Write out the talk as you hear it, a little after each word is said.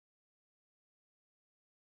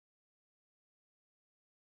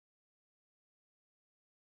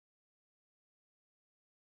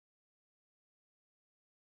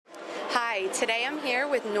Hi, today I'm here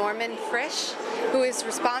with Norman Frisch, who is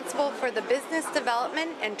responsible for the business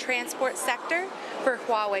development and transport sector for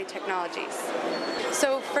Huawei Technologies.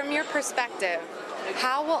 So from your perspective,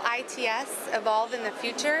 how will ITS evolve in the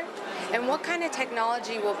future, and what kind of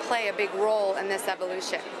technology will play a big role in this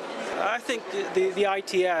evolution? I think the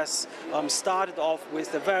ITS started off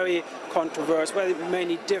with a very controversial, very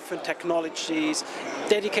many different technologies,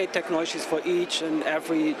 dedicated technologies for each and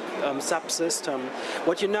every subsystem.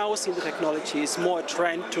 What you now see in the technology is more a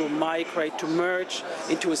trend to migrate, to merge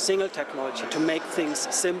into a single technology, to make things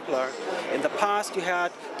simpler. In the past you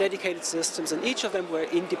had dedicated systems and each of them were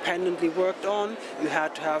independently worked on. You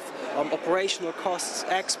had to have operational costs,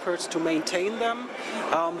 experts to maintain them.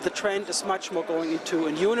 The trend is much more going into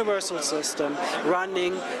a universal system,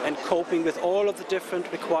 running and coping with all of the different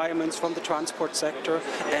requirements from the transport sector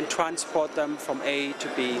and transport them from A to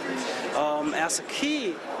B. As a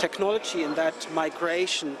key technology in that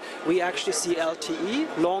migration, we actually see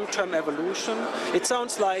LTE, long-term evolution. It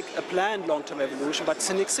sounds like a planned long-term evolution, but it's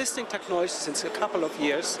an existing technology since a couple of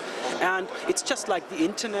years, and it's just like the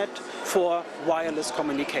internet for wireless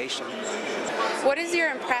communication. What is your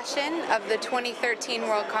impression of the 2013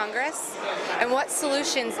 World Congress, and what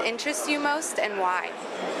solutions interest you most and why?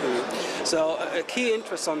 So a key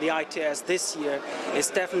interest on the ITS this year is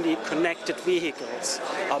definitely connected vehicles,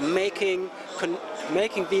 making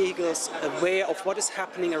vehicles aware of what is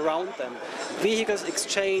happening around them. Vehicles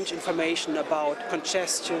exchange information about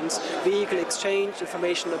congestions, vehicles exchange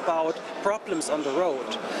information about problems on the road.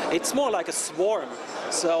 It's more like a swarm.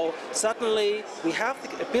 So suddenly we have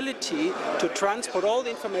the ability to transport all the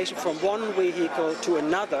information from one vehicle to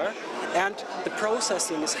another, and the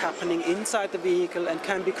processing is happening inside the vehicle and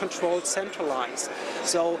can be controlled centralized.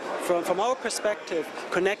 So from our perspective,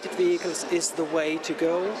 connected vehicles is the way to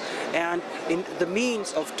go, and the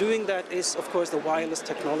means of doing that is of course the wireless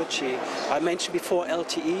technology. I mentioned before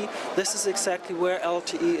LTE. This is exactly where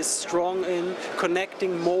LTE is strong in,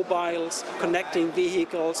 connecting mobiles, connecting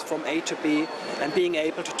vehicles from A to B, and being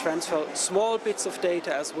able to transfer small bits of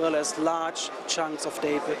data as well as large chunks of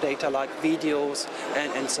data like videos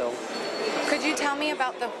and so. Could you tell me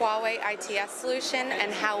about the Huawei ITS solution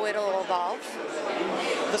and how it'll evolve?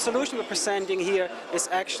 The solution we're presenting here is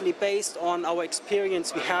actually based on our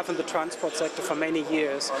experience we have in the transport sector for many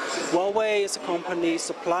years. Huawei is a company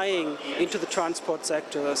supplying into the transport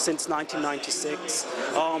sector since 1996.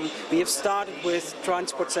 We have started with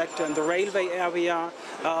transport sector in the railway area,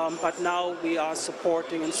 but now we are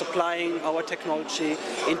supporting and supplying our technology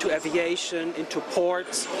into aviation, into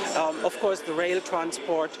ports, of course the rail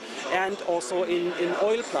transport, and also in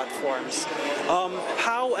oil platforms.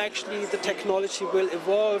 How actually the technology will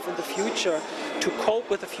evolve in the future to cope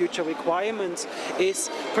with the future requirements is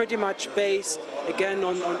pretty much based again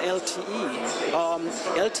on LTE.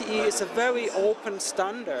 LTE is a very open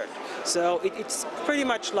standard, so it's pretty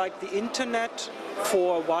much like the internet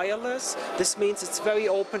for wireless. This means it's very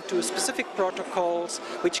open to specific protocols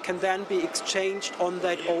which can then be exchanged on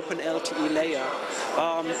that open LTE layer.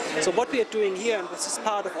 So what we are doing here, and this is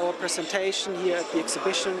part of our presentation here at the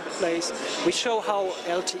exhibition place, we show how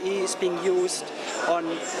LTE is being used on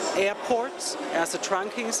airports as a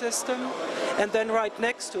trunking system, and then right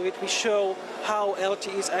next to it we show how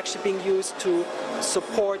LTE is actually being used to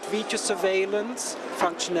support video surveillance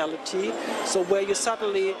functionality, so where you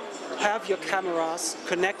suddenly have your cameras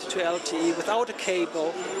connected to LTE without a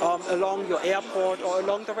cable along your airport or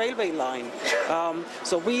along the railway line.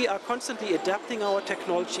 So we are constantly adapting our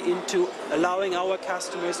technology into allowing our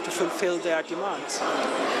customers to fulfill their demands.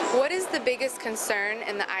 What is the biggest concern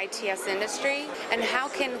in the ITS industry, and how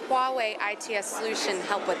can Huawei ITS solution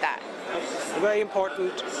help with that? A very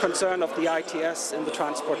important concern of the ITS in the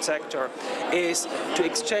transport sector is to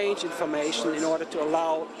exchange information in order to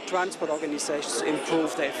allow transport organizations to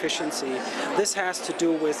improve their efficiency. This has to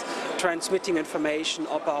do with transmitting information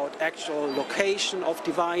about actual location of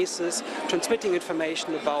devices, transmitting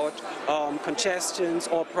information about congestions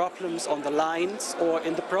or problems on the lines or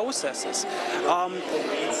in the processes.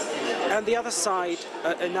 And the other side,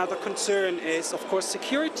 another concern is of course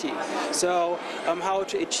security. So how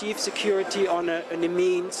to achieve security on a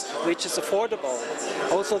means which is affordable.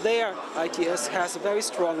 Also there, ITS has a very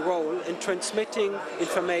strong role in transmitting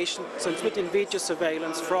information, transmitting video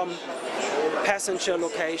surveillance from passenger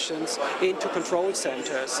locations into control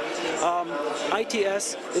centers.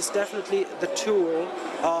 ITS is definitely the tool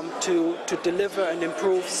to deliver and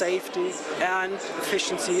improve safety and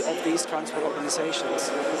efficiency of these transport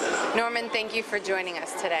organizations. Norman, thank you for joining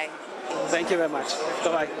us today. Thank you very much.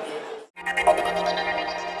 Bye-bye.